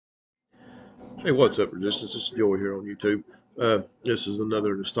Hey, what's up, Resistance? This is Joey here on YouTube. This is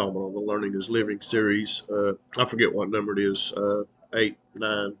another installment on the Learning is Living series. I forget what number it is, 8,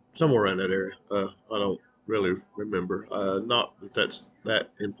 9, somewhere around that area. I don't really remember. Not that that's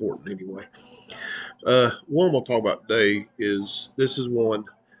that important anyway. One we'll talk about today is this is one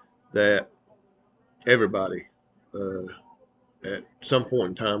that everybody uh, at some point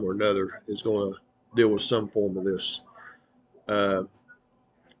in time or another is going to deal with some form of this. Uh,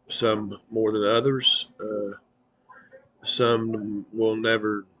 some more than others. Some will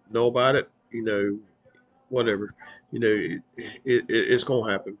never know about it. Whatever. It's going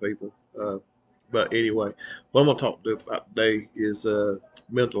to happen, people. But anyway, what I'm going to talk about today is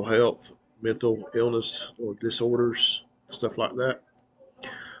mental health, mental illness or disorders, stuff like that.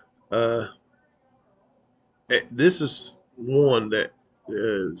 Uh, this is one that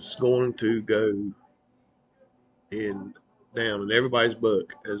is going to go in down in everybody's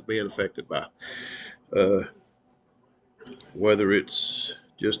book as being affected by, uh, whether it's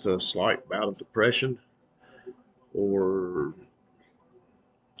just a slight bout of depression or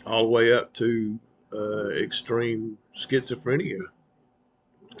all the way up to extreme schizophrenia.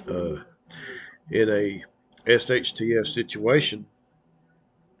 Uh, in a SHTF situation,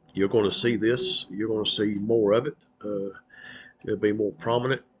 you're going to see this. You're going to see more of it. It'll be more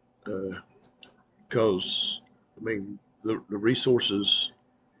prominent because, the resources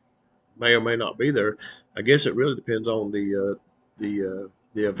may or may not be there. I guess it really depends on the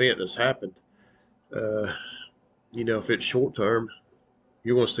event that's happened. Uh, if it's short term,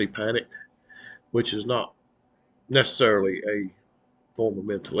 you're going to see panic, which is not necessarily a form of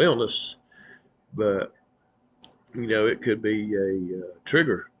mental illness, but it could be a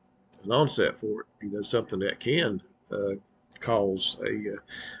trigger, an onset for it. Something that can uh, cause a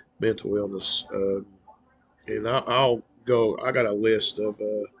mental illness. And I'll go. I got a list of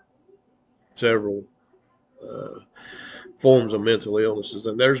several uh, forms of mental illnesses,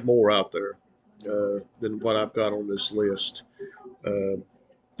 and there's more out there than what I've got on this list. Uh,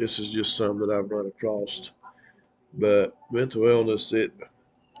 this is just some that I've run across. But mental illness, it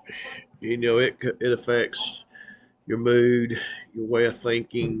affects your mood, your way of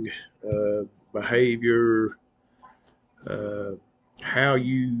thinking, behavior, uh, how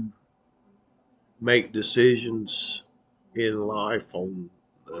you make decisions in life on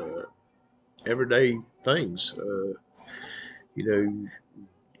uh, everyday things. You know,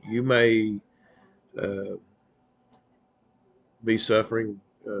 you may uh, be suffering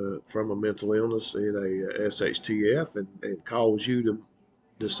from a mental illness in a SHTF and cause you to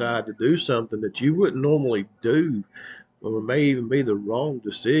decide to do something that you wouldn't normally do, or it may even be the wrong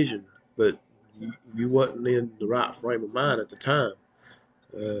decision, but you wasn't in the right frame of mind at the time,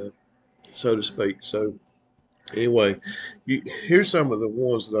 uh, so to speak. So anyway, here's some of the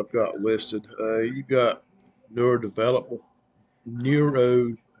ones that I've got listed. You got neurodevelopmental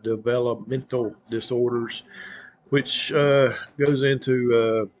neurodevelopmental disorders, which goes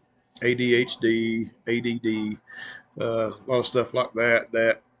into ADHD, ADD, a lot of stuff like that.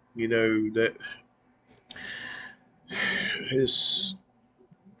 That is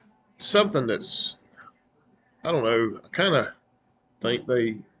something that's, I don't know. I kind of think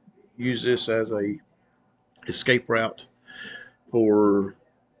they use this as a escape route for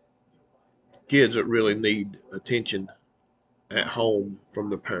kids that really need attention at home from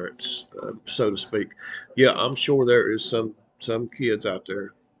the parents, so to speak. Yeah, I'm sure there is some kids out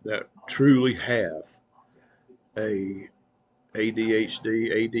there that truly have a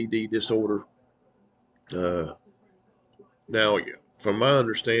ADHD, ADD disorder. Uh, Now, from my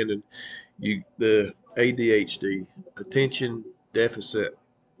understanding, the ADHD, attention deficit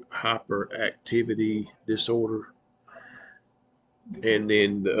hyperactivity disorder, and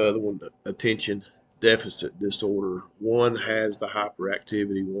then the other one, attention deficit disorder. One has the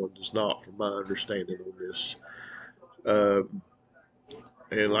hyperactivity, one does not, from my understanding on this. Um,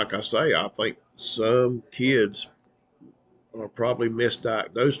 and like I say, I think some kids are probably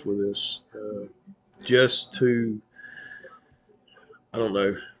misdiagnosed with this just to, I don't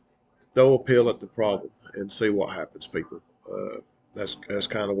know, throw a pill at the problem and see what happens, people. That's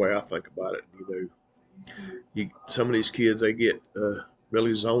kind of the way I think about it. Some of these kids, they get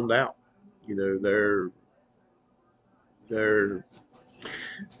really zoned out. They're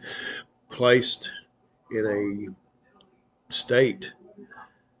placed in a state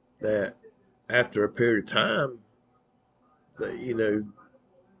that after a period of time, that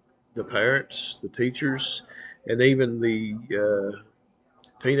the parents, the teachers, and even the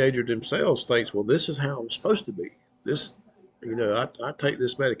teenager themselves thinks, well, this is how I'm supposed to be. This I take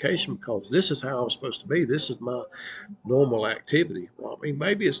this medication because this is how I'm supposed to be. This is my normal activity. Well, I mean,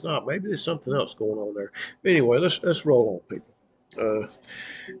 maybe it's not. Maybe there's something else going on there. Anyway, let's roll on, people.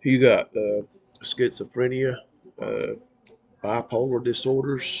 You got schizophrenia, uh, bipolar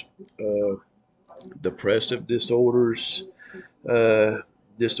disorders, uh, depressive disorders, uh,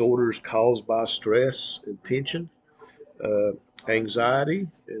 disorders caused by stress and tension, uh, anxiety,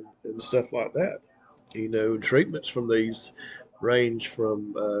 and stuff like that. Treatments from these range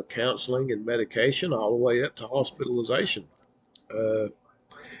from counseling and medication all the way up to hospitalization. Uh,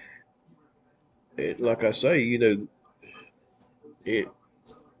 like I say, it,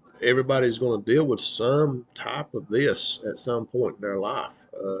 everybody's going to deal with some type of this at some point in their life.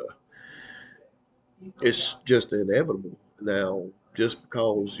 It's just inevitable now. Just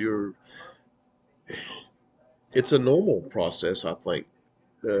because it's a normal process, I think,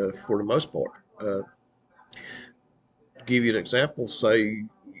 for the most part. Give you an example. Say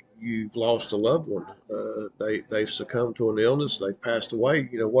you've lost a loved one. They've succumbed to an illness. They've passed away.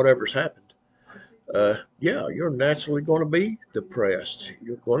 Whatever's happened. Yeah, you're naturally going to be depressed.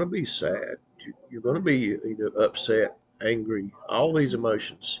 You're going to be sad. You're going to be upset, angry, all these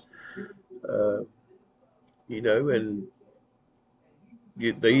emotions. Uh, and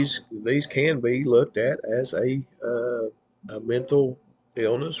these can be looked at as a mental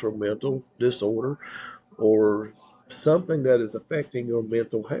illness or mental disorder or something that is affecting your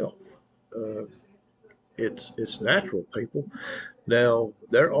mental health. Uh, it's natural, people. Now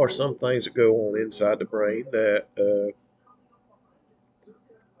there are some things that go on inside the brain that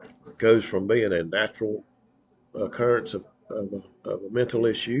goes from being a natural occurrence of a mental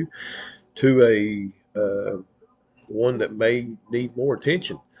issue to a one that may need more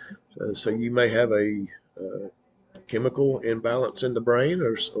attention. So you may have a chemical imbalance in the brain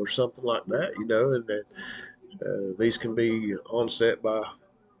or something like that, and that, these can be onset by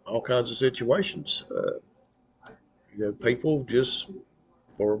all kinds of situations. People just,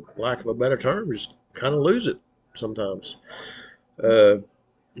 for lack of a better term, just kind of lose it sometimes. Uh,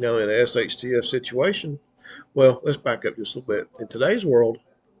 Now, in an SHTF situation, well, let's back up just a little bit. In today's world,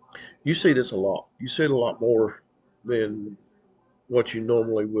 you see this a lot. You see it a lot more than what you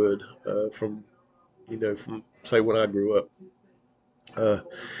normally would from say when I grew up. Uh,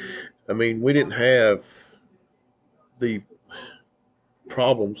 I mean, we didn't have the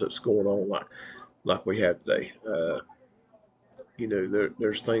problems that's going on like we have today.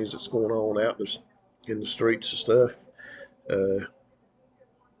 There's things that's going on out in the streets and stuff. Uh,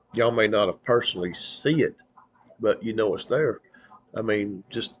 y'all may not have personally see it, but it's there. I mean,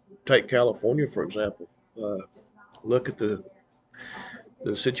 just take California for example. Uh, Look at the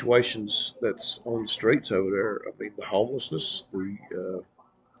situations that's on the streets over there. I mean, the homelessness, the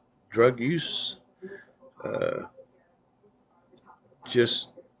drug use, uh,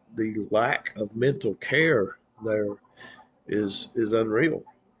 just the lack of mental care there is unreal,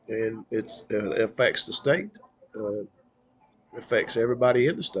 and it affects the state, uh, affects everybody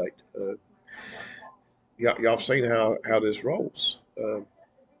in the state. Y'all have seen how this rolls. In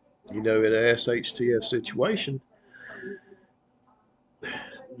an SHTF situation,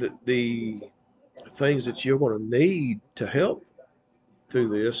 the things that you're going to need to help through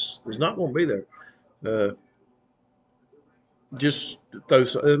this is not going to be there. Uh, just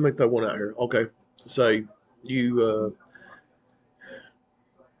let me throw one out here. Okay, say you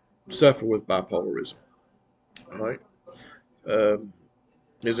suffer with bipolarism. All right, um,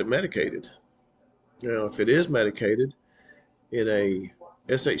 is it medicated? Now, if it is medicated in a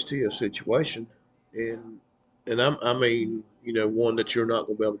SHTF situation, and I mean, one that you're not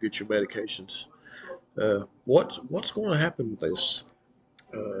going to be able to get your medications. What's going to happen with this?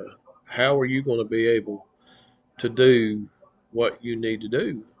 Uh, how are you going to be able to do what you need to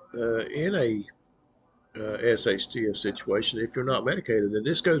do in a SHTF situation if you're not medicated? And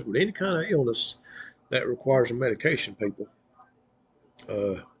this goes with any kind of illness that requires a medication, people.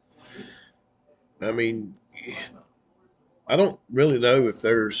 Uh, I mean, I don't really know if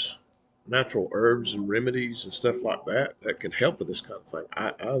there's natural herbs and remedies and stuff like that that can help with this kind of thing.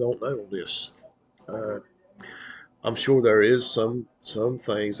 I don't know this. Uh, I'm sure there is some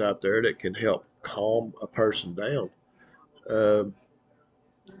things out there that can help calm a person down. Um,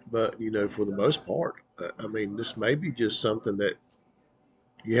 but for the most part, I mean, this may be just something that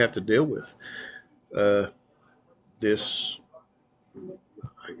you have to deal with. Uh, this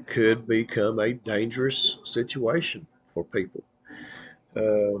could become a dangerous situation for people.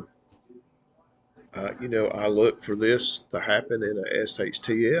 Uh, I look for this to happen in a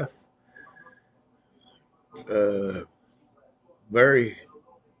SHTF uh, very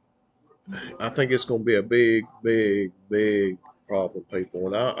I think it's going to be a big, big, big problem, people.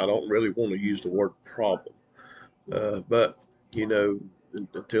 And I don't really want to use the word problem, but you know,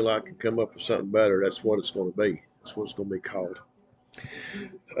 until I can come up with something better, that's what it's going to be. That's what it's going to be called.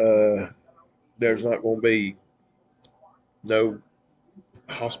 Uh, there's not going to be no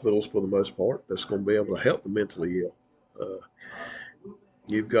hospitals for the most part that's going to be able to help the mentally ill. Uh,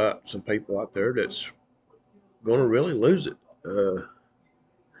 you've got some people out there that's going to really lose it.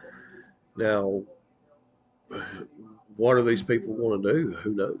 Now, what are these people going to do?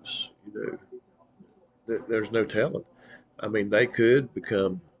 Who knows? There's no telling. I mean, they could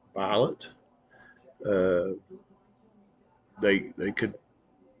become violent. Uh, they could,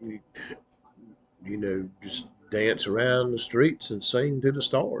 just dance around the streets and sing to the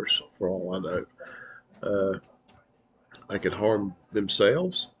stars. For all I know, uh, they could harm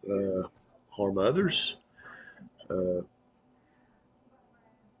themselves, harm others. Uh,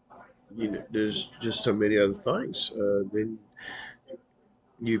 there's just so many other things. Then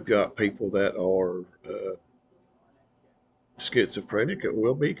you've got people that are schizophrenic and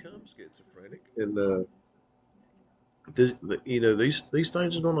will become schizophrenic, and these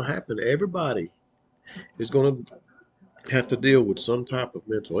things are going to happen. Everybody is going to have to deal with some type of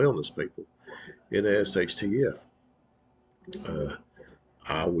mental illness, people, in SHTF. Uh,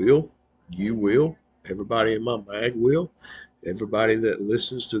 I will, you will, everybody in my mag will, everybody that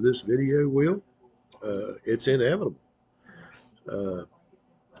listens to this video will. It's inevitable. Uh,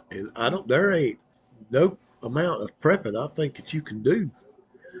 and there ain't no amount of prepping I think that you can do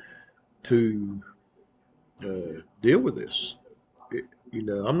to deal with this.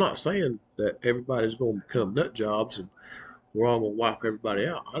 I'm not saying that everybody's going to become nut jobs and we're all going to wipe everybody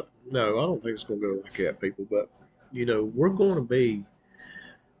out. No, I don't think it's going to go like that, people. But we're going to be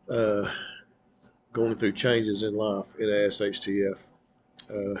uh, going through changes in life in SHTF.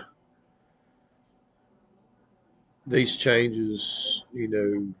 Uh, these changes,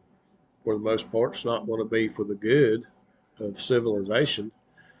 for the most part, it's not going to be for the good of civilization,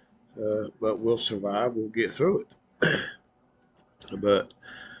 but we'll survive. We'll get through it. But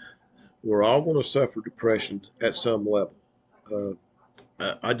we're all going to suffer depression at some level. Uh,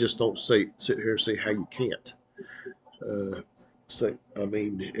 I just don't sit here and see how you can't. I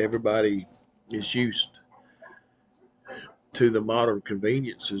mean, everybody is used to the modern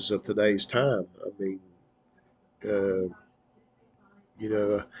conveniences of today's time. I mean, uh, you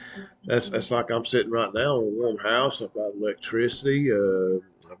know, that's like I'm sitting right now in a warm house. I've got electricity.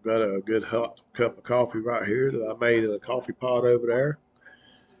 I've got a good hot cup of coffee right here that I made in a coffee pot over there.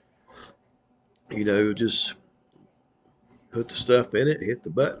 Just put the stuff in it, hit the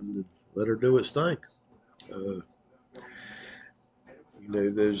button, and let her do its thing. Uh,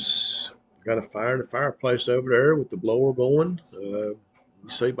 there's got a fire in the fireplace over there with the blower going. You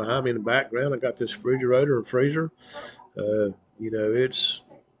see behind me in the background, I got this refrigerator and freezer.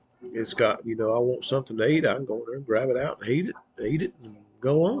 It's got, I want something to eat. I can go in there and grab it out and eat it, and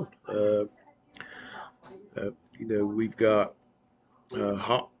go on. We've got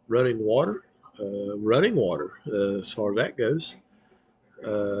hot running water as far as that goes.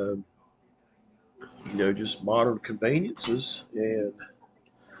 Uh, just modern conveniences. And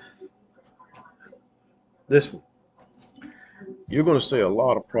this one, you're going to see a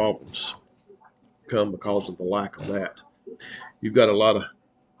lot of problems come because of the lack of that. You've got a lot of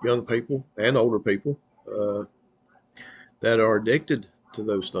young people and older people that are addicted to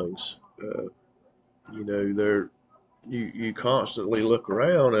those things. They're you constantly look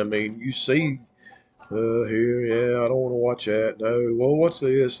around. I mean, you see here, yeah, I don't want to watch that. No, well, what's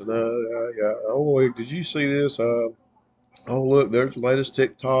this? And yeah, oh, wait, did you see this? Oh, look, there's the latest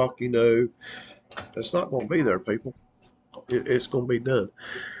TikTok. That's not going to be there, people. It's going to be done.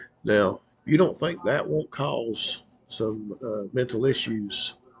 Now, you don't think that won't cause some mental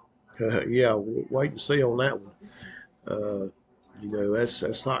issues? Yeah, we'll wait and see on that one. Uh,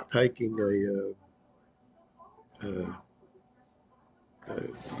 that's like taking uh,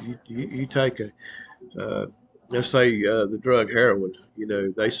 you take uh, let's say the drug heroin.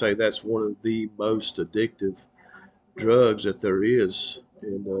 They say that's one of the most addictive drugs that there is,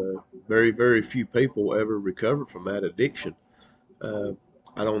 and very, very few people ever recover from that addiction. Uh,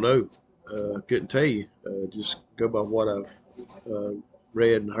 I don't know. Couldn't tell you. Just go by what I've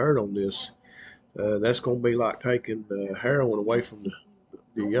read and heard on this. That's going to be like taking heroin away from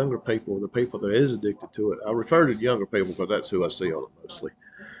the younger people, the people that is addicted to it. I refer to younger people because that's who I see on it mostly.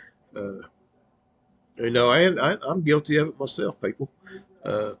 Uh, and I'm guilty of it myself, people.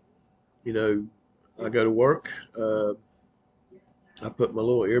 Uh, you know, I go to work. I put my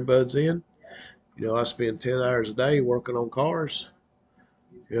little earbuds in. I spend 10 hours a day working on cars.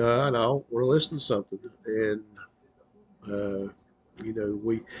 Yeah, I know. We're listening to something, and uh,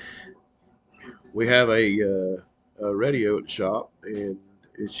 we have a radio at the shop, and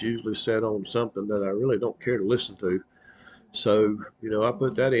it's usually set on something that I really don't care to listen to. So I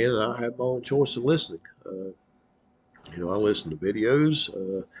put that in, and I have my own choice of listening. I listen to videos,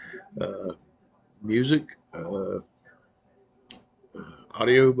 music,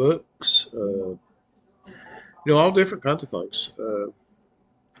 audio books, all different kinds of things.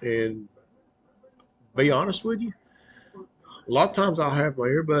 And be honest with you, a lot of times I'll have my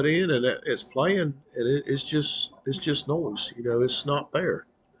earbud in and it's playing, and it's just noise. It's not there.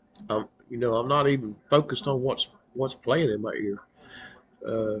 I'm not even focused on what's playing in my ear.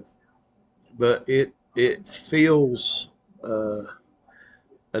 Uh, but it fills uh,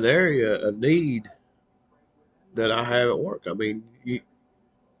 an area of need that I have at work. I mean,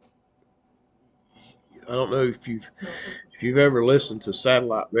 I don't know if you've ever listened to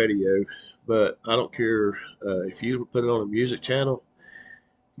satellite radio, but I don't care if you put it on a music channel.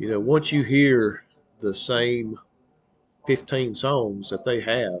 Once you hear the same 15 songs that they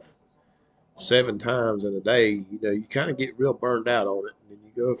have 7 times in a day, you kind of get real burned out on it, and then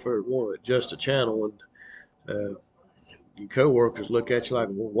you go for one adjust a channel, and your coworkers look at you like,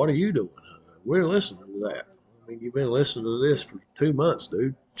 "Well, what are you doing? We're listening to that. I mean, you've been listening to this for 2 months,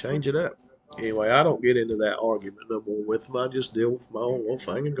 dude. Change it up." Anyway, I don't get into that argument no more with them. I just deal with my own little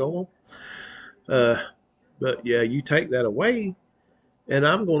thing and go on. Uh, but yeah, you take that away, and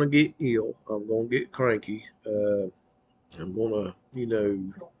I'm going to get ill. I'm going to get cranky. I'm going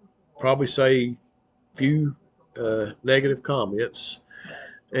to, probably say a few negative comments,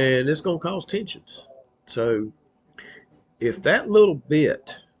 and it's going to cause tensions. So if that little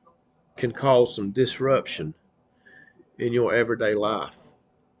bit can cause some disruption in your everyday life,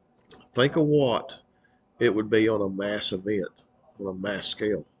 think of what it would be on a mass event, on a mass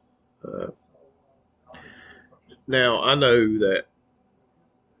scale. Uh, Now, I know that,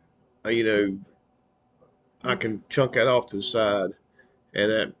 you know, I can chunk that off to the side,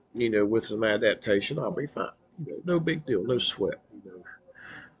 and that, with some adaptation, I'll be fine. No big deal, no sweat.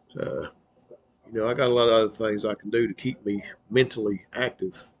 I got a lot of other things I can do to keep me mentally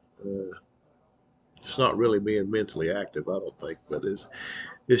active. Uh, it's not really being mentally active, I don't think, but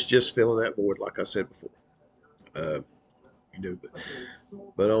it's just filling that void, like I said before. Uh,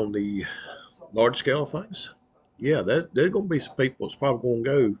 but on the large scale of things, yeah, there's going to be some people that's probably going to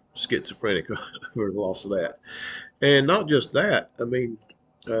go schizophrenic over the loss of that. And not just that. I mean,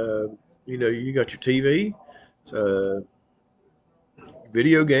 uh, you got your TV, uh,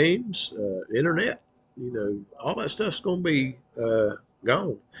 video games, internet. All that stuff's going to be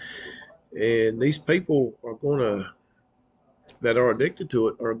gone. And these people are going to that are addicted to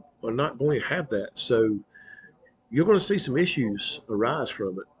it are not going to have that. So you're going to see some issues arise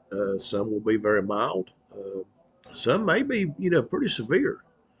from it. Some will be very mild. Some may be, pretty severe.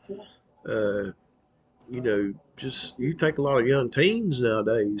 Uh, just you take a lot of young teens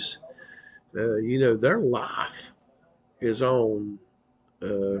nowadays. Their life is on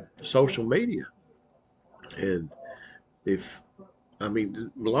social media, and if I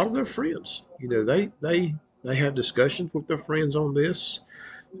mean a lot of their friends, they have discussions with their friends on this.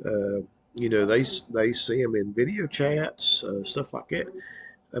 Uh, they see them in video chats, stuff like that.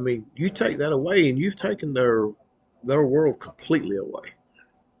 I mean, you take that away, and you've taken their world completely away.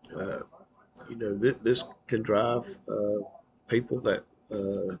 Uh, this can drive people that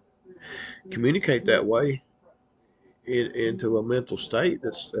communicate that way into a mental state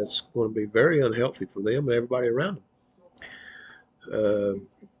that's going to be very unhealthy for them and everybody around them. Uh,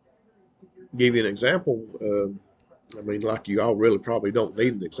 give you an example. I mean, like you all really probably don't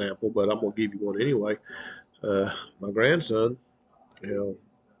need an example, but I'm going to give you one anyway. My grandson, you know,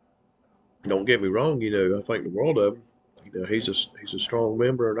 don't get me wrong, I think the world of him. He's a strong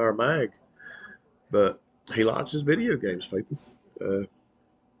member in our mag, but he likes his video games, people. Uh,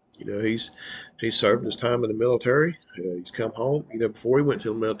 he's served his time in the military. He's come home. Before he went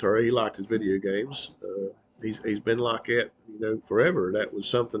to the military, he liked his video games. He's been like that, forever. That was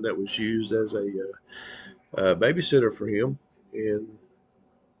something that was used as a babysitter for him, and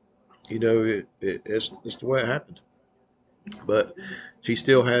it's the way it happened. But he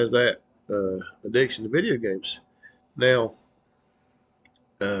still has that addiction to video games. Now,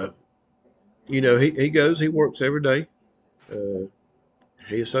 uh, he works every day. Uh,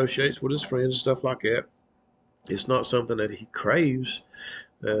 he associates with his friends and stuff like that. It's not something that he craves.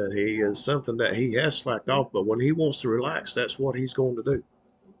 He is something that he has slacked off, but when he wants to relax, that's what he's going to do.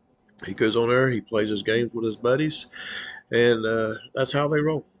 He goes on there, he plays his games with his buddies, and that's how they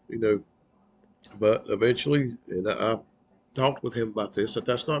roll. But eventually, and talked with him about this, that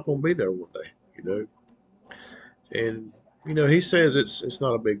that's not going to be there one day, you know. And he says it's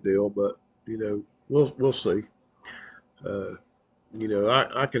not a big deal, but we'll see. Uh,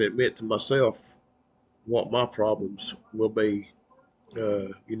 I can admit to myself what my problems will be.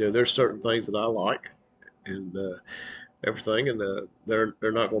 There's certain things that I like and everything, and they're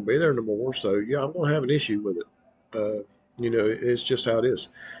not going to be there no more. So yeah, I'm going to have an issue with it. It's just how it is.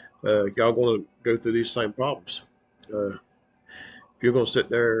 Y'all going to go through these same problems. If you're going to sit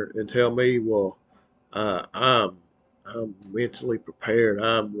there and tell me, well, I'm mentally prepared.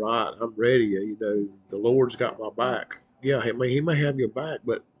 I'm right. I'm ready. The Lord's got my back. Yeah, He may have your back,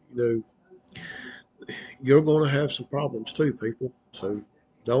 but you're going to have some problems too, people. So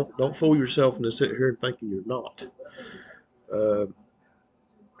don't fool yourself into sitting here and thinking you're not. Uh,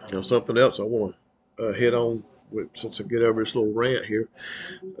 Something else I want to hit on since I get over this little rant here.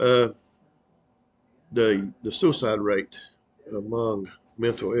 Uh, the suicide rate among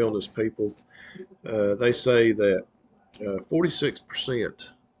mental illness people. They say that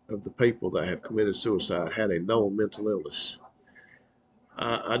 46% of the people that have committed suicide had a known mental illness.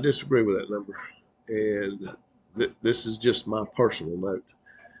 I disagree with that number, and this is just my personal note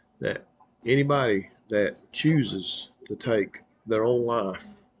that anybody that chooses to take their own life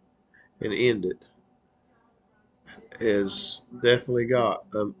and end it has definitely got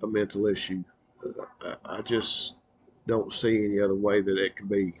a mental issue. I just don't see any other way that it can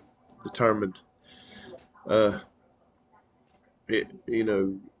be determined. Uh,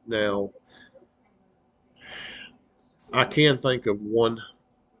 now I can think of one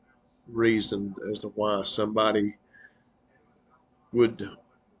reason as to why somebody would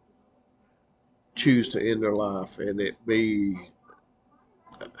choose to end their life and it be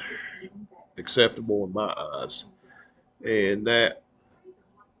acceptable in my eyes. And that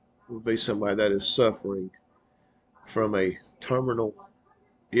would be somebody that is suffering from a terminal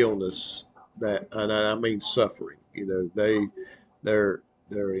illness and I mean suffering. They're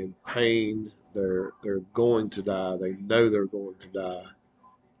they're in pain. They're going to die. They know they're going to die.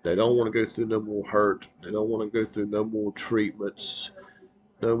 They don't want to go through no more hurt. They don't want to go through no more treatments,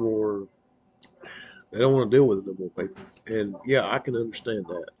 no more. They don't want to deal with it no more, people. And yeah, I can understand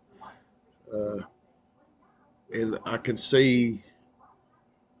that. Uh, and I can see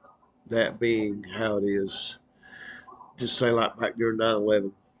that being how it is. Just say like back during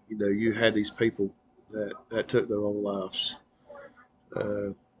 9/11, you had these people that took their own lives uh,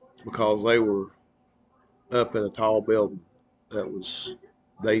 because they were up in a tall building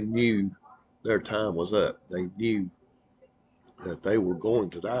they knew their time was up. They knew that they were going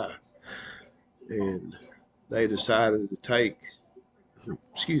to die. And they decided to take,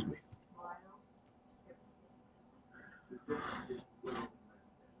 excuse me,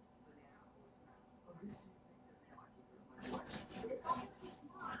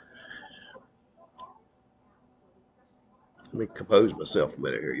 let me compose myself a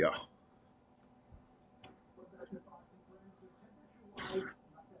minute here, y'all.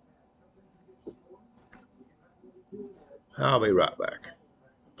 I'll be right back.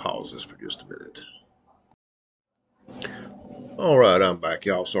 Pause this for just a minute. All right, I'm back,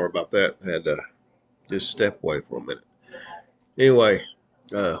 y'all. Sorry about that. Had to just step away for a minute. Anyway,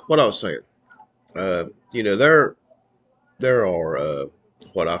 what I was saying, there are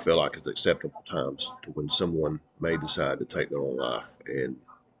what I feel like is acceptable times to when someone may decide to take their own life, and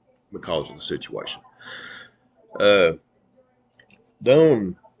because of the situation. Uh,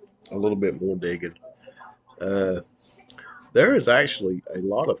 Done a little bit more digging. Uh, there is actually a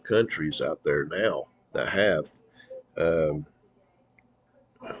lot of countries out there now that have um,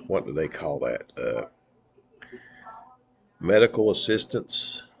 what do they call that? Medical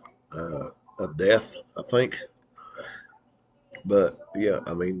assistance of death, I think. But yeah,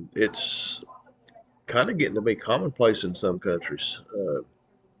 I mean, it's kind of getting to be commonplace in some countries.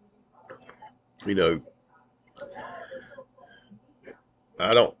 You know,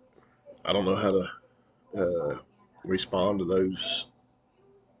 I don't, I don't know how to respond to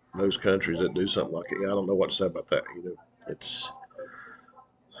those countries that do something like it. I don't know what to say about that. It's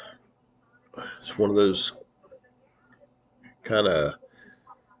it's one of those kind of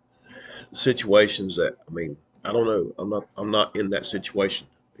situations that I mean, I don't know. I'm not in that situation.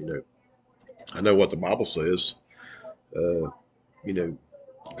 You know, I know what the Bible says. Uh, you know,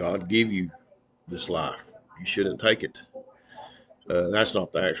 God give you this life. You shouldn't take it. That's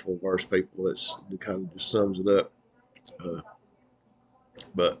not the actual verse, people. It kind of just sums it up. Uh,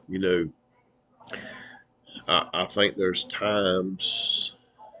 but I think there's times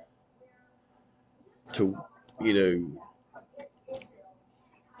to, you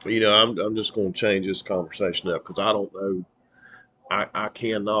know, I'm just going to change this conversation up because I don't know. I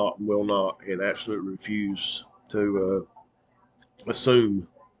cannot, will not, and absolutely refuse to assume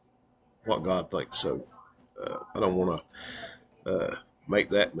what God thinks. So I don't want to make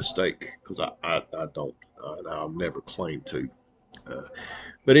that mistake because I don't. I'll never claim to. Uh,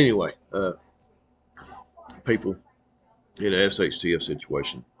 but anyway, people in an SHTF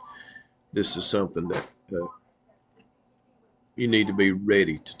situation, this is something that you need to be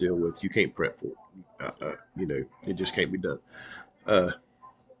ready to deal with. You can't prep for it. You know, it just can't be done. Uh,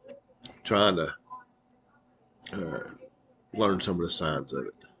 Trying to uh, learn some of the signs of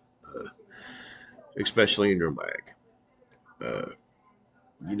it, uh, especially in your mag. Uh,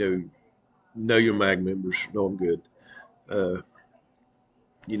 you know your mag members, know them good. Uh,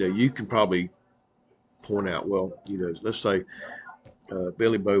 you know, you can probably point out, well, you know, let's say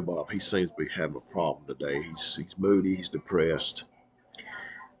Billy Bob, he seems to be having a problem today. He's moody, he's depressed.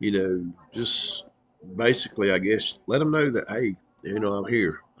 You know, just basically, I guess, let them know that, hey, you know, I'm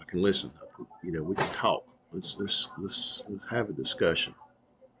here. I can listen. You know, we can talk. Let's have a discussion.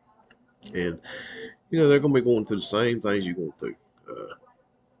 And you know, they're going to be going through the same things you're going through.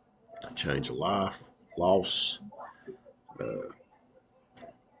 Change of life, loss, uh,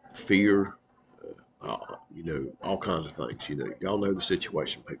 fear, you know, all kinds of things. You know, y'all know the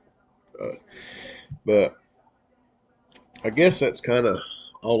situation, people. Uh, but I guess that's kind of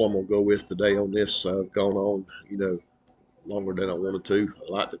all I'm gonna go with today on this. I've gone on, you know, longer than I wanted to.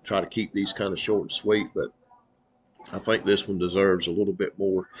 I like to try to keep these kind of short and sweet, but I think this one deserves a little bit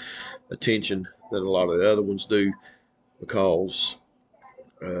more attention than a lot of the other ones do because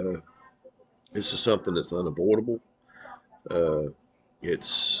uh, this is something that's unavoidable. Uh,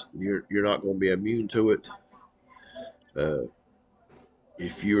 you're not going to be immune to it. Uh,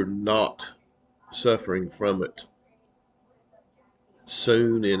 if you're not suffering from it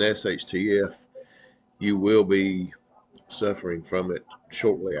soon in SHTF, you will be suffering from it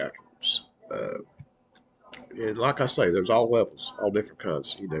shortly afterwards. And like I say, there's all levels, all different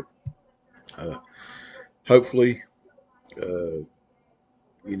kinds. You know, uh, hopefully, uh,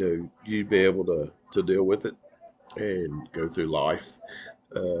 you know, you'd be able to deal with it and go through life,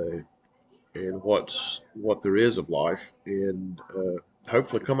 uh, and what there is of life, and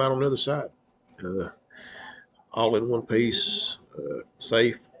hopefully come out on the other side, uh, all in one piece,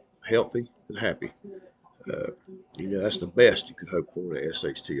 safe, healthy, and happy. Uh, you know, that's the best you could hope for in a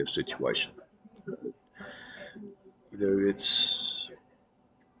SHTF situation. You know, it's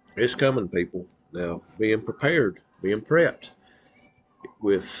coming, people. Now, being prepared, being prepped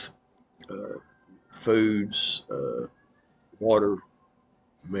with uh, foods, water,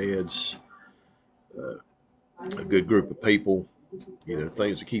 meds, uh, a good group of people. You know,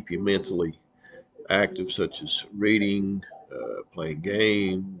 things to keep you mentally active, such as reading, playing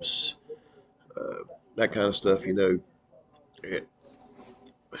games, that kind of stuff. You know, it,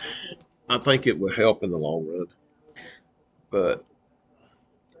 I think it will help in the long run. But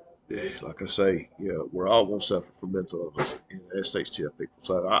like I say, you know, we're all going to suffer from mental illness in SHTF people.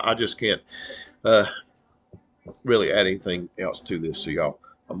 So I just can't uh, really add anything else to this. So y'all,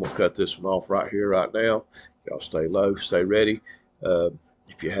 I'm going to cut this one off right here, right now. Y'all stay low, stay ready. Uh,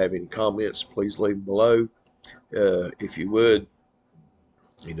 if you have any comments, please leave them below. If you would,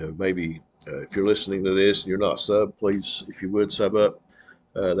 you know, maybe if you're listening to this and you're not sub, please, if you would sub up,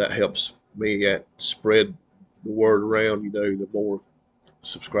 that helps me at spread the word around. You know, the more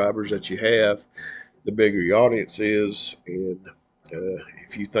subscribers that you have, the bigger your audience is. And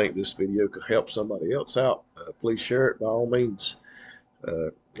if you think this video could help somebody else out, please share it by all means.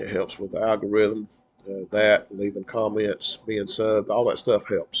 It helps with the algorithm. That leaving comments, being subbed, all that stuff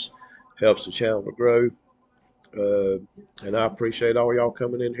helps the channel to grow. And I appreciate all y'all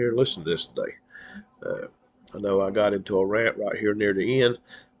coming in here and listening to this today. I know I got into a rant right here near the end.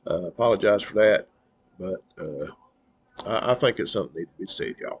 Apologize for that, but I think it's something that needs to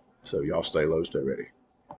be said, y'all. So y'all stay low, stay ready.